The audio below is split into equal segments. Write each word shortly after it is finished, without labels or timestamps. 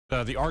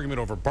The argument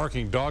over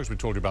barking dogs we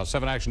told you about.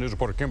 7 Action News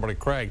reporter Kimberly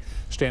Craig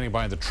standing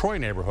by in the Troy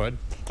neighborhood.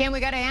 Kim, we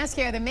got to ask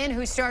you, are the men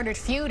who started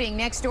feuding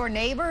next door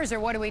neighbors, or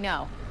what do we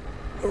know?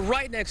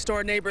 Right next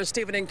door neighbors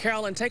Stephen and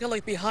Carolyn. Take a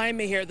look behind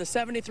me here. The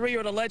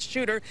 73-year-old alleged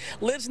shooter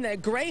lives in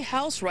that gray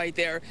house right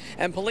there,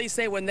 and police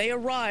say when they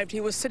arrived he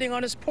was sitting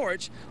on his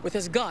porch with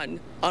his gun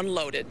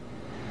unloaded.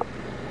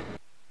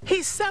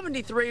 He's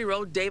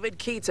 73-year-old David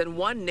Keats, and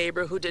one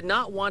neighbor who did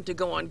not want to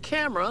go on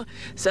camera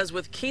says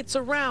with Keats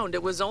around,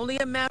 it was only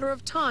a matter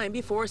of time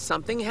before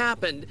something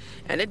happened,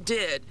 and it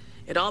did.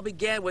 It all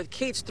began with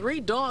Keats' 3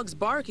 dogs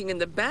barking in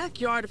the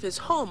backyard of his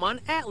home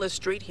on Atlas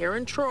Street here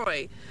in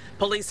Troy.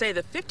 Police say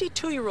the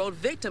 52-year-old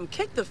victim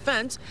kicked the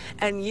fence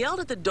and yelled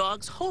at the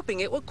dogs,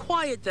 hoping it would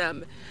quiet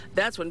them.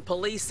 That's when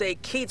police say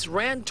Keats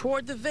ran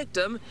toward the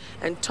victim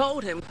and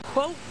told him,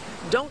 quote,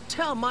 "Don't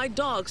tell my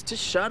dogs to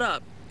shut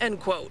up," end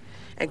quote.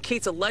 And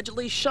Keats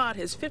allegedly shot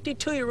his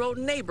 52-year-old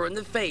neighbor in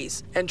the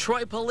face. And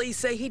Troy police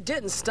say he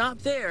didn't stop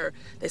there.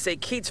 They say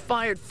Keats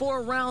fired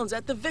 4 rounds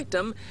at the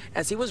victim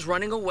as he was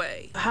running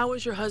away. How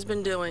is your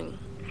husband doing?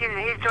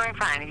 He's doing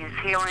fine. He's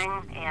healing,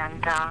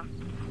 and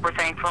we're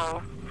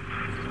thankful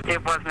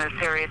it wasn't as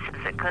serious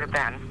as it could have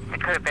been.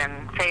 It could have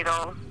been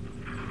fatal,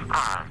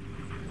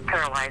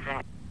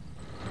 paralyzing.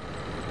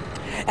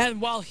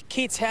 And while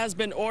Keats has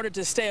been ordered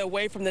to stay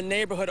away from the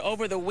neighborhood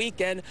over the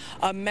weekend,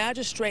 a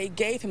magistrate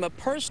gave him a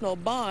personal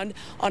bond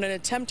on an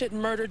attempted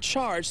murder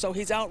charge, so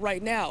he's out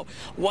right now.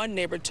 One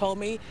neighbor told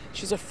me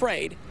she's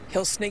afraid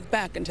he'll sneak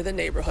back into the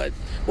neighborhood.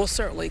 We'll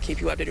certainly keep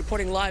you updated.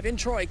 Reporting live in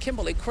Troy,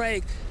 Kimberly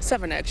Craig,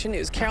 7 Action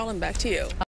News. Carolyn, back to you.